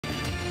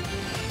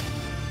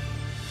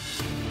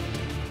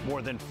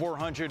More than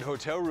 400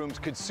 hotel rooms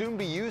could soon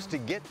be used to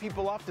get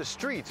people off the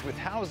streets with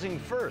Housing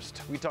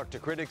First. We talked to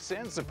critics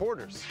and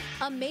supporters.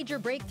 A major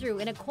breakthrough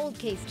in a cold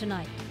case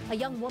tonight. A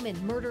young woman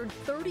murdered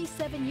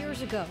 37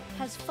 years ago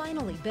has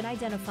finally been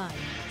identified.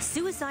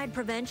 Suicide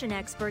prevention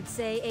experts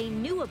say a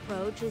new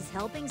approach is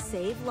helping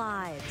save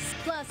lives.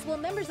 Plus, will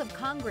members of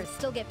Congress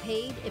still get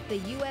paid if the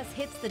U.S.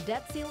 hits the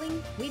debt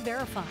ceiling? We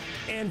verify.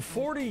 And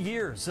 40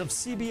 years of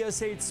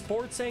CBS 8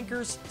 sports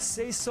anchors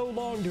say so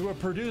long to a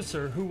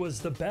producer who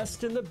was the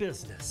best in the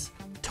business,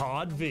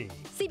 Todd V.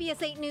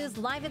 CBS 8 News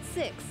Live at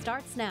 6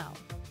 starts now.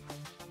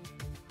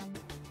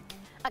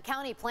 A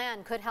county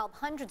plan could help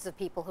hundreds of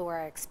people who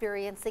are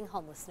experiencing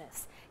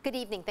homelessness. Good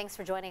evening. Thanks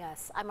for joining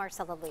us. I'm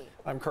Marcella Lee.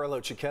 I'm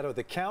Carlo Cicchetto.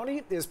 The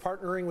county is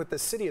partnering with the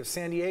city of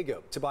San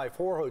Diego to buy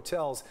 4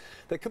 hotels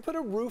that could put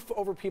a roof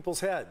over people's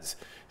heads.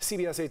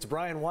 CBS 8's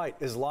Brian White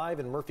is live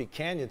in Murphy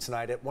Canyon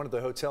tonight at one of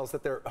the hotels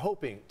that they're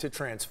hoping to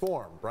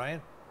transform.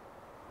 Brian?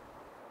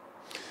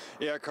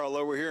 Yeah,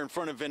 Carlo, we're here in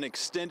front of an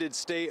extended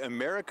stay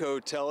America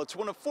hotel. It's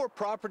one of 4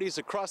 properties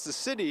across the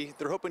city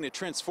they're hoping to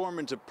transform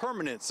into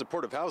permanent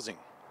supportive housing.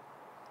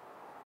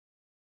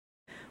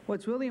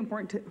 What's really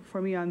important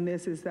for me on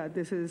this is that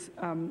this is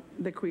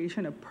the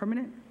creation of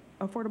permanent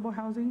affordable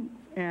housing,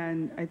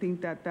 and I think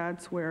that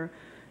that's where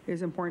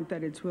it's important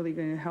that it's really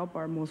going to help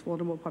our most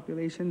vulnerable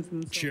populations.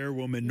 And so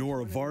Chairwoman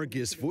Nora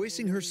Vargas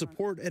voicing her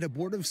support at a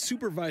Board of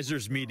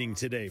Supervisors meeting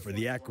today for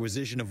the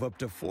acquisition of up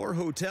to 4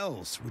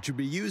 hotels, which would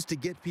be used to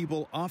get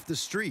people off the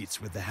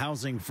streets with the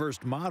Housing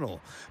First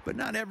model. But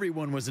not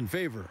everyone was in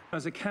favor.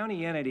 As a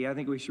county entity, I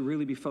think we should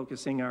really be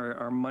focusing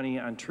our money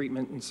on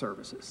treatment and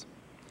services,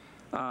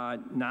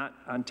 not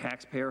on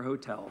taxpayer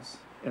hotels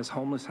as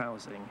homeless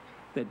housing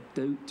that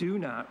do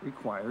not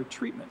require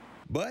treatment.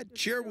 But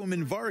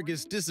Chairwoman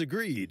Vargas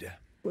disagreed.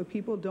 Where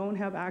people don't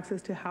have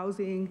access to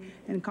housing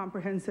and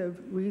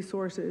comprehensive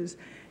resources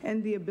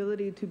and the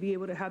ability to be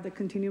able to have the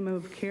continuum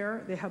of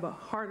care, they have a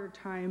harder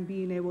time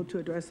being able to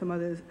address some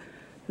of the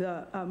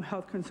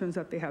health concerns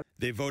that they have.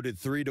 They voted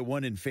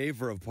 3-1 in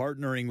favor of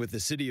partnering with the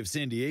city of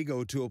San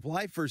Diego to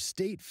apply for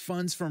state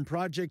funds from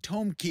Project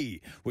Homekey,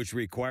 which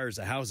requires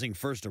a Housing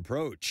First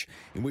approach,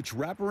 in which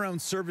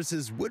wraparound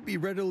services would be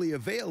readily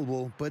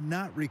available but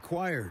not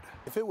required.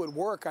 If it would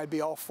work, I'd be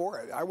all for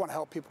it. I want to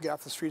help people get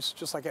off the streets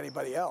just like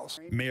anybody else.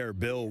 Mayor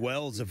Bill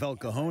Wells of El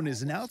Cajon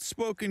is an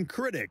outspoken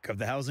critic of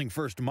the Housing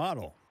First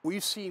model.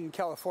 We've seen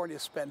California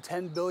spend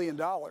 $10 billion.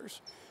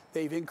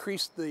 They've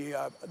increased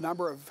the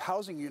number of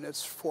housing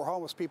units for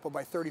homeless people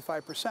by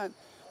 35%,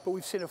 but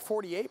we've seen a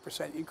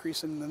 48%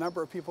 increase in the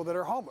number of people that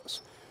are homeless.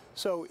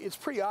 So it's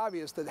pretty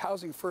obvious that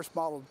Housing First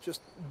model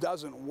just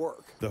doesn't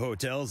work. The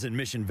hotels in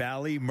Mission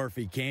Valley,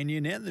 Murphy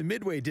Canyon, and the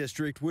Midway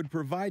District would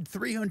provide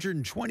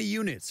 320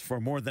 units for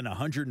more than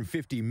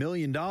 $150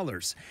 million,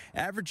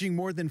 averaging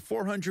more than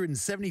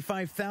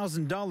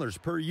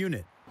 $475,000 per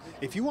unit.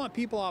 If you want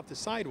people off the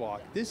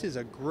sidewalk, this is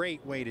a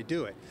great way to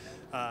do it.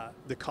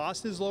 The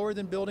cost is lower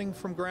than building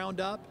from ground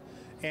up,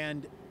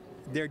 and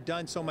they're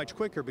done so much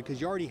quicker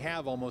because you already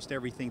have almost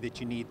everything that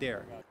you need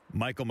there.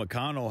 Michael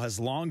McConnell has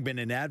long been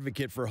an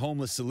advocate for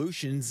homeless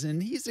solutions,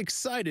 and he's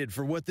excited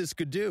for what this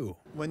could do.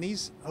 When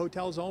these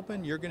hotels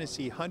open, you're going to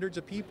see hundreds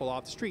of people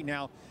off the street.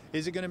 Now,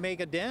 is it going to make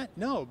a dent?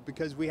 No,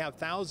 because we have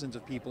thousands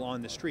of people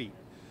on the street.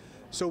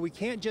 So we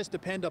can't just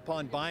depend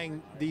upon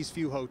buying these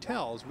few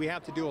hotels. We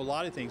have to do a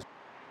lot of things.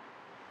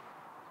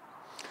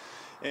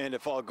 And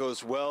if all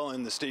goes well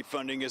and the state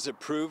funding is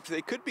approved,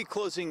 they could be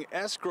closing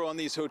escrow on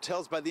these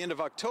hotels by the end of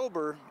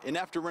October. And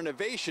after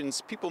renovations,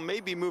 people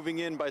may be moving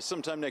in by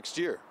sometime next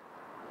year.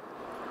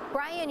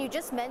 Brian, you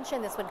just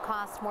mentioned this would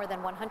cost more than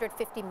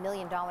 $150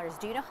 million.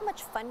 Do you know how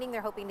much funding they're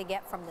hoping to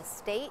get from the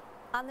state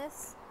on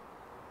this?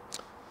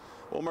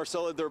 Well,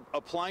 Marcella, they're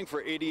applying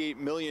for $88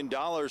 million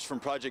from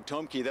Project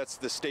Homekey. That's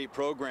the state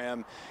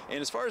program. And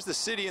as far as the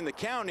city and the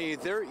county,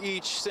 they're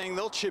each saying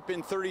they'll chip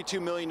in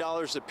 $32 million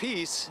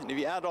apiece. And if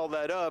you add all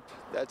that up,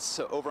 that's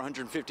over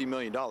 $150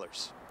 million. All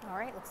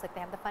right, looks like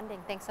they have the funding.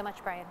 Thanks so much,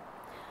 Brian.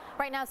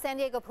 Right now, San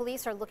Diego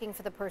police are looking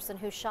for the person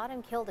who shot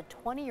and killed a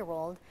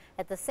 20-year-old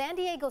at the San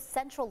Diego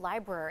Central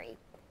Library.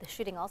 The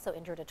shooting also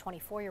injured a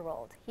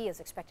 24-year-old. He is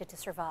expected to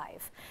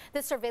survive.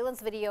 This surveillance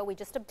video we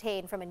just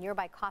obtained from a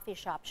nearby coffee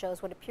shop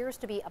shows what appears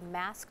to be a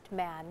masked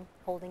man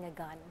holding a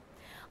gun.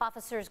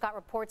 Officers got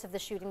reports of the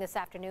shooting this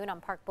afternoon on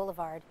Park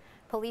Boulevard.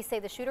 Police say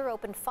the shooter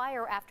opened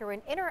fire after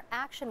an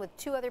interaction with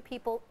 2 other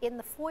people in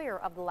the foyer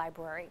of the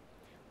library.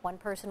 One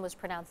person was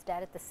pronounced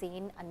dead at the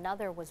scene.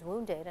 Another was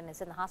wounded and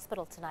is in the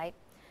hospital tonight.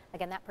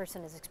 Again, that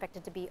person is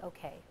expected to be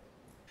okay.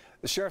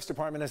 The Sheriff's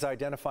Department has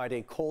identified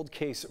a cold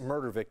case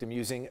murder victim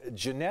using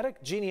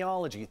genetic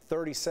genealogy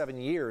 37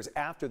 years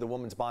after the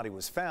woman's body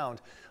was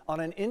found on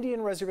an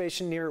Indian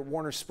reservation near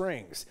Warner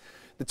Springs.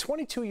 The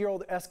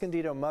 22-year-old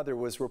Escondido mother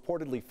was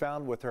reportedly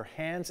found with her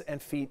hands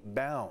and feet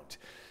bound.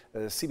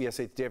 CBS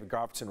 8's David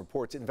Garfson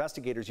reports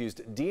investigators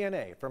used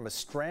DNA from a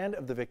strand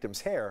of the victim's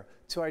hair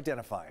to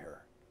identify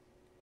her.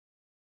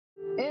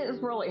 It is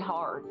really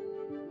hard.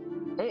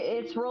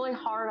 It's really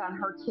hard on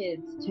her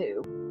kids,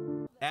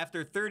 too.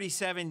 After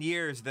 37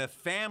 years, the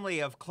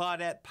family of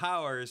Claudette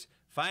Powers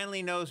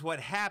finally knows what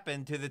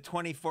happened to the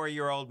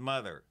 24-year-old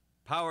mother.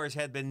 Powers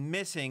had been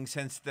missing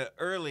since the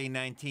early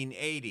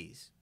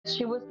 1980s.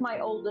 She was my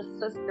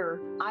oldest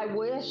sister. I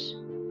wish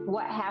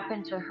what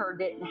happened to her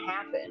didn't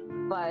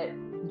happen, but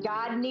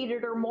God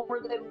needed her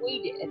more than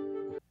we did.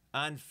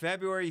 On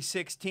February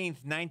 16,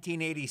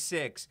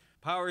 1986,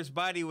 Powers'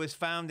 body was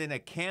found in a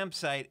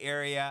campsite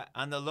area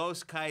on the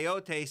Los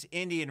Coyotes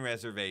Indian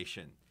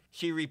Reservation.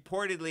 She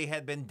reportedly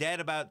had been dead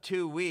about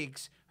 2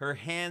 weeks, her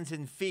hands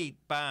and feet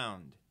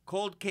bound.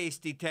 Cold case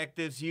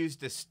detectives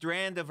used a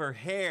strand of her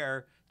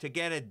hair to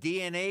get a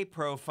DNA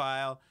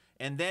profile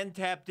and then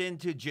tapped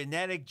into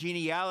genetic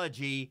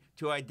genealogy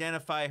to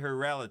identify her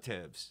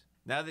relatives.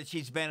 Now that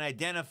she's been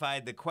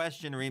identified, the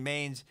question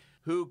remains,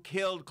 who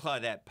killed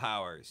Claudette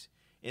Powers?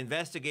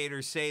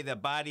 Investigators say the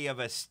body of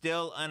a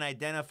still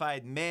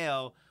unidentified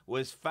male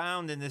was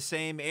found in the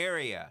same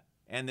area,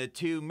 and the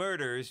two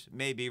murders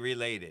may be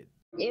related.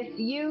 If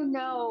you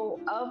know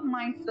of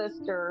my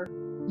sister,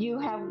 you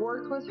have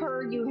worked with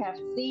her, you have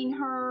seen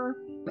her,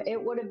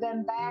 it would have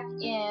been back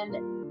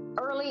in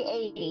early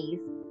 80s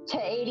to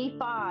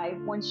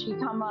 85 when she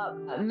come up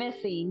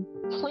missing.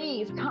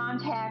 Please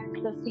contact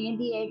the San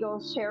Diego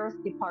Sheriff's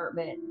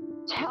Department.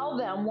 Tell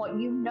them what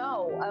you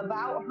know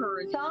about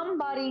her.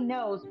 Somebody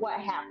knows what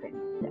happened.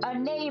 A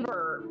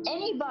neighbor,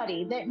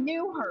 anybody that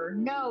knew her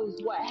knows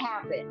what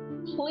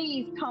happened.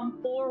 Please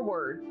come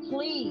forward.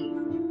 Please,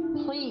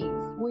 please.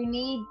 We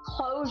need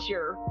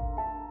closure.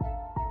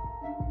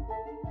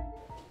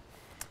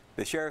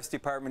 The Sheriff's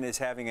Department is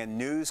having a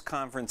news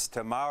conference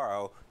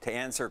tomorrow to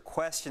answer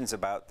questions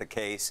about the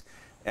case.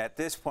 At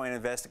this point,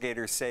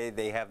 investigators say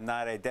they have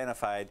not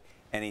identified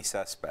any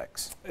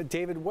suspects.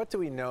 David, what do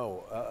we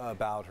know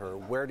about her?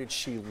 Where did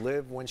she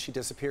live when she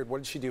disappeared? What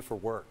did she do for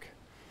work?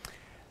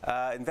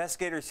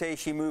 Investigators say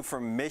she moved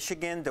from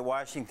Michigan to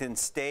Washington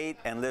State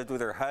and lived with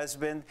her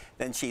husband.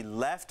 Then she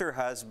left her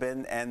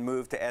husband and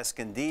moved to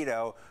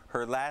Escondido.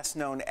 Her last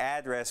known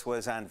address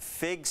was on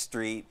Fig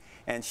Street,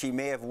 and she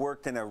may have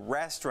worked in a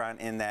restaurant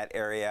in that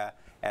area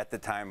at the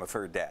time of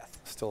her death.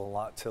 Still a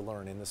lot to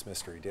learn in this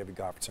mystery. David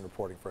Goffredson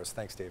reporting for us.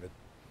 Thanks, David.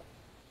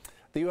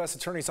 The U.S.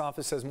 Attorney's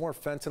Office says more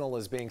fentanyl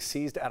is being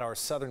seized at our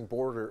southern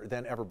border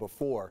than ever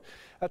before.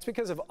 That's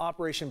because of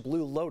Operation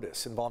Blue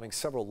Lotus, involving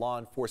several law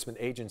enforcement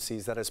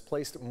agencies that has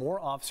placed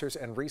more officers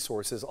and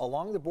resources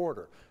along the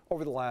border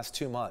over the last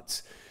 2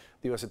 months.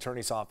 The U.S.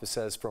 Attorney's Office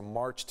says from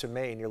March to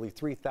May, nearly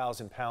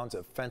 3,000 pounds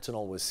of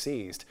fentanyl was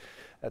seized.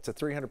 That's a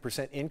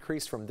 300%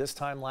 increase from this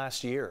time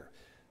last year.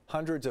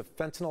 Hundreds of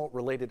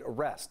fentanyl-related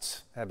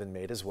arrests have been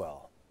made as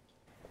well.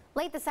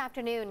 Late this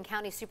afternoon,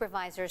 county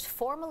supervisors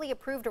formally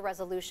approved a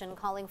resolution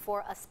calling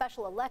for a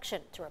special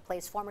election to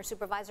replace former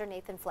supervisor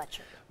Nathan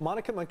Fletcher.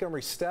 Monica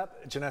Montgomery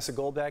Stepp, Janessa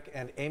Goldbeck,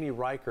 and Amy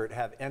Reichert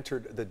have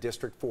entered the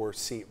District 4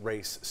 seat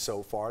race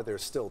so far.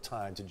 There's still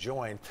time to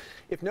join.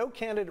 If no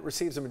candidate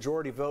receives a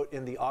majority vote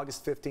in the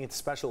August 15th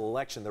special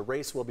election, the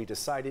race will be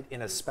decided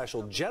in a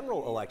special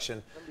general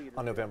election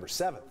on November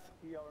 7th.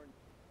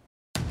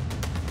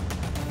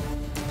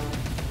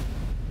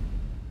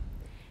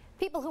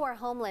 People who are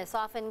homeless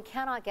often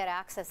cannot get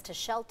access to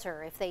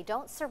shelter if they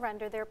don't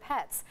surrender their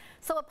pets.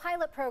 So a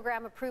pilot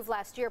program approved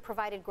last year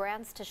provided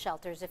grants to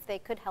shelters if they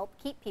could help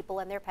keep people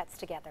and their pets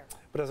together.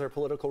 But as our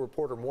political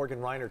reporter Morgan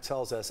Reiner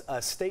tells us, a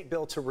state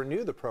bill to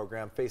renew the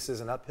program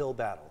faces an uphill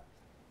battle.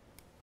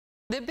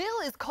 The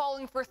bill is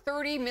calling for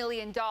 $30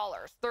 million.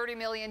 $30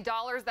 million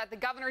that the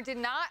governor did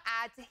not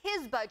add to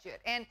his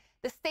budget, and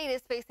the state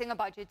is facing a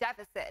budget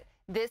deficit.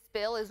 This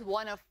bill is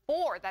one of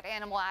 4 that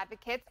animal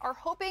advocates are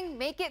hoping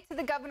make it to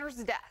the governor's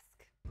desk.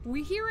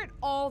 We hear it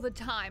all the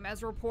time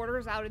as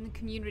reporters out in the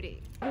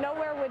community.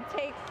 Nowhere would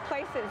take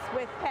places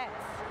with pets,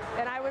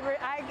 and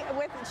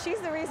she's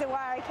the reason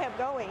why I kept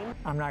going.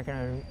 I'm not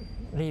going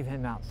to leave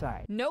him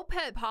outside. No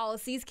pet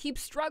policies keep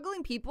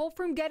struggling people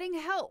from getting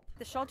help.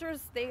 The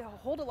shelters, they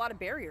hold a lot of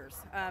barriers.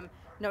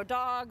 No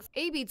dogs.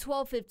 AB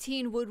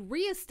 1215 would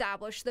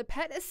reestablish the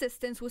Pet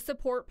Assistance with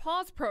Support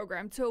Paws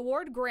program to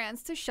award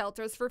grants to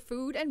shelters for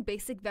food and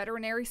basic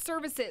veterinary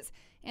services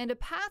and a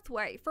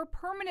pathway for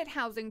permanent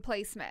housing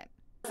placement.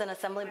 It's an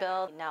assembly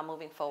bill now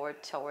moving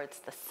forward towards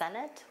the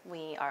Senate.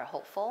 We are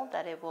hopeful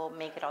that it will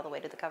make it all the way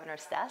to the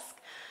governor's desk.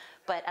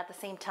 But at the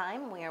same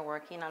time, we are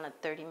working on a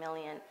 $30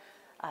 million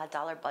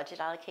budget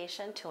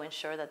allocation to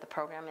ensure that the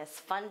program is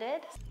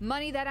funded.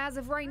 Money that as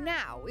of right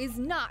now is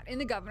not in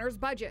the governor's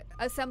budget.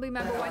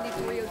 Assemblymember Wendy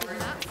Carrillo did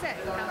not say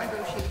how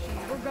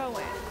negotiations were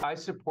going. I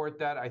support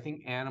that. I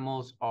think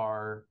animals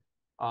are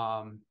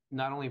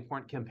not only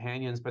important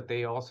companions, but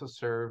they also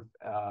serve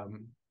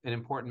an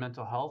important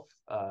mental health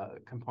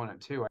component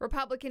too.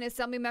 Republican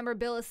Assemblymember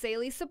Bill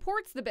Asaley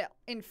supports the bill.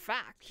 In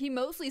fact, he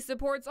mostly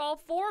supports all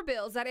 4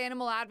 bills that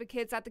animal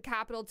advocates at the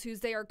Capitol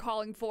Tuesday are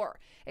calling for.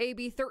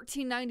 AB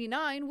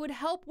 1399 would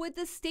help with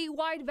the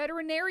statewide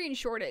veterinarian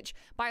shortage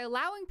by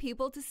allowing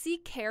people to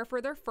seek care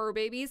for their fur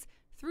babies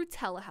through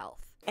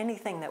telehealth.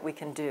 Anything that we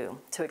can do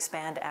to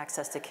expand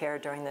access to care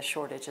during this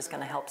shortage is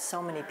going to help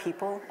so many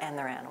people and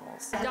their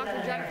animals.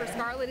 Dr. Jennifer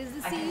Scarlett is the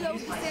CEO of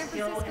the San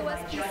Francisco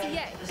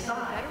SPCA,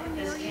 a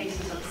veterinarian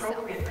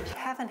herself. We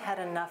haven't had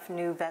enough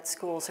new vet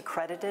schools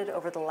accredited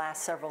over the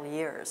last several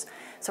years.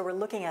 So we're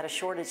looking at a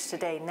shortage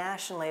today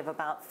nationally of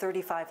about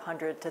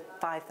 3,500 to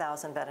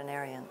 5,000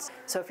 veterinarians.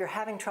 So if you're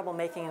having trouble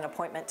making an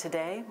appointment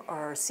today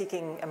or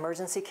seeking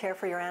emergency care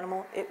for your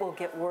animal, it will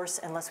get worse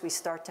unless we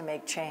start to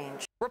make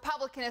change.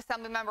 Republican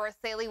Assemblymember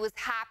Assaly was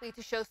happy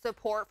to show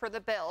support for the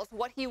bills.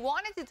 What he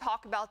wanted to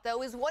talk about,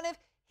 though, is one of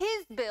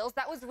his bills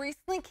that was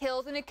recently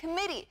killed in a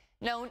committee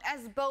known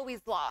as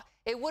Bowie's Law.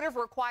 It would have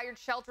required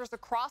shelters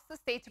across the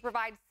state to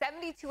provide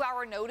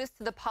 72-hour notice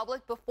to the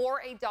public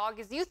before a dog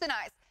is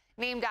euthanized,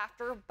 named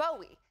after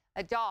Bowie,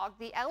 a dog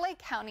the LA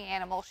County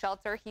Animal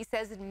Shelter, he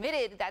says,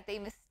 admitted that they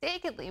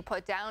mistakenly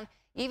put down,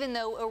 even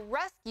though a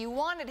rescue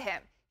wanted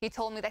him. He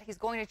told me that he's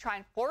going to try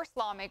and force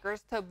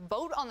lawmakers to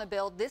vote on the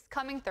bill this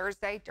coming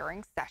Thursday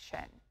during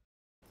session.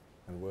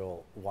 And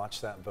we'll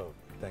watch that vote.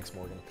 Thanks,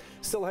 Morgan.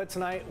 Still ahead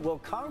tonight, will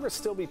Congress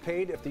still be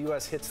paid if the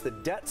U.S. hits the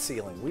debt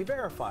ceiling? We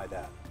verify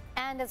that.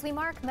 And as we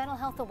mark Mental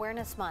Health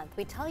Awareness Month,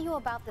 we tell you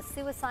about the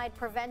suicide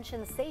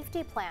prevention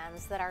safety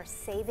plans that are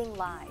saving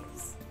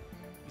lives.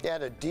 Yeah,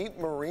 a deep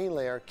marine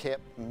layer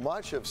kept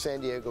much of San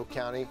Diego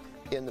County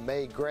in the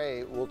May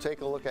gray. We'll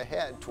take a look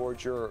ahead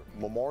towards your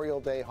Memorial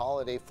Day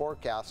holiday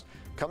forecast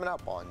coming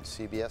up on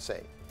CBS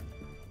 8.